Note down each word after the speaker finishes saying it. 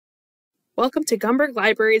Welcome to Gumberg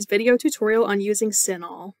Library's video tutorial on using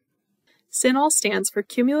CINAHL. CINAHL stands for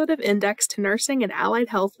Cumulative Index to Nursing and Allied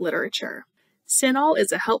Health Literature. CINAHL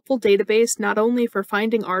is a helpful database not only for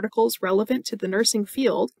finding articles relevant to the nursing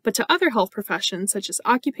field, but to other health professions such as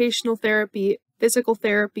occupational therapy, physical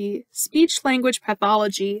therapy, speech-language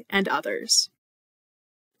pathology, and others.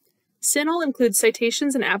 CINAHL includes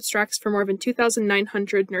citations and abstracts for more than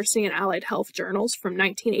 2,900 nursing and allied health journals from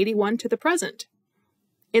 1981 to the present.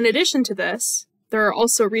 In addition to this, there are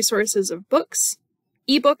also resources of books,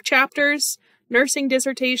 ebook chapters, nursing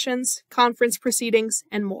dissertations, conference proceedings,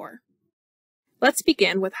 and more. Let's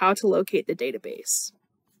begin with how to locate the database.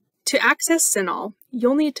 To access CINAHL,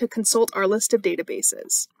 you'll need to consult our list of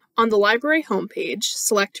databases. On the library homepage,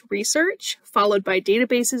 select Research, followed by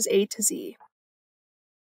Databases A to Z.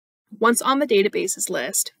 Once on the databases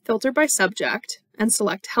list, filter by subject and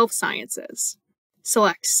select Health Sciences.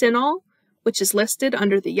 Select CINAHL, which is listed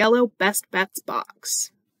under the yellow Best Bets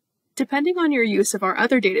box. Depending on your use of our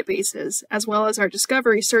other databases, as well as our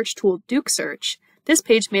discovery search tool Duke Search, this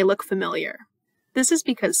page may look familiar. This is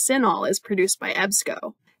because CINAHL is produced by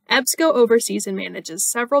EBSCO. EBSCO oversees and manages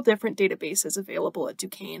several different databases available at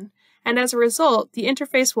Duquesne, and as a result, the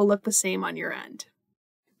interface will look the same on your end.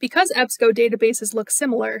 Because EBSCO databases look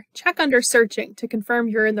similar, check under Searching to confirm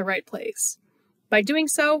you're in the right place. By doing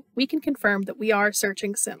so, we can confirm that we are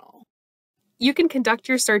searching CINAHL. You can conduct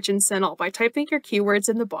your search in CINAHL by typing your keywords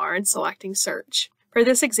in the bar and selecting Search. For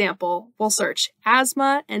this example, we'll search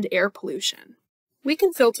asthma and air pollution. We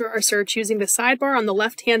can filter our search using the sidebar on the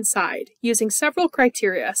left-hand side, using several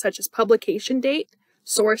criteria such as publication date,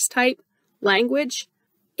 source type, language,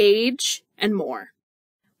 age, and more.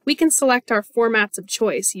 We can select our formats of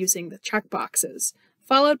choice using the checkboxes,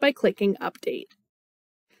 followed by clicking Update.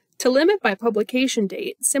 To limit by publication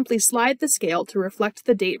date, simply slide the scale to reflect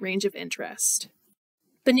the date range of interest.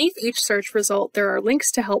 Beneath each search result, there are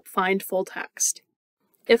links to help find full text.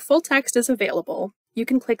 If full text is available, you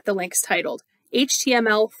can click the links titled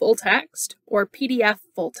HTML full text or PDF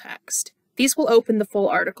full text. These will open the full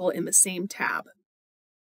article in the same tab.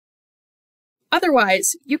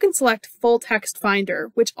 Otherwise, you can select Full Text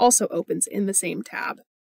Finder, which also opens in the same tab.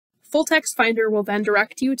 Full Text Finder will then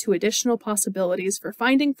direct you to additional possibilities for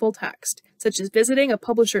finding full text, such as visiting a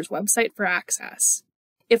publisher's website for access.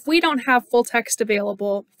 If we don't have full text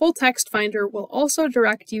available, Full Text Finder will also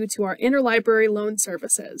direct you to our interlibrary loan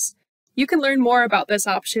services. You can learn more about this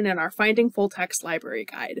option in our Finding Full Text Library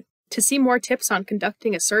Guide. To see more tips on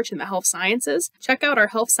conducting a search in the health sciences, check out our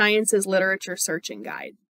Health Sciences Literature Searching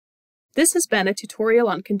Guide. This has been a tutorial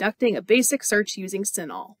on conducting a basic search using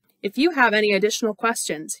CINAHL. If you have any additional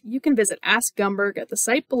questions, you can visit Ask Gumberg at the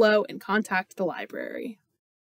site below and contact the library.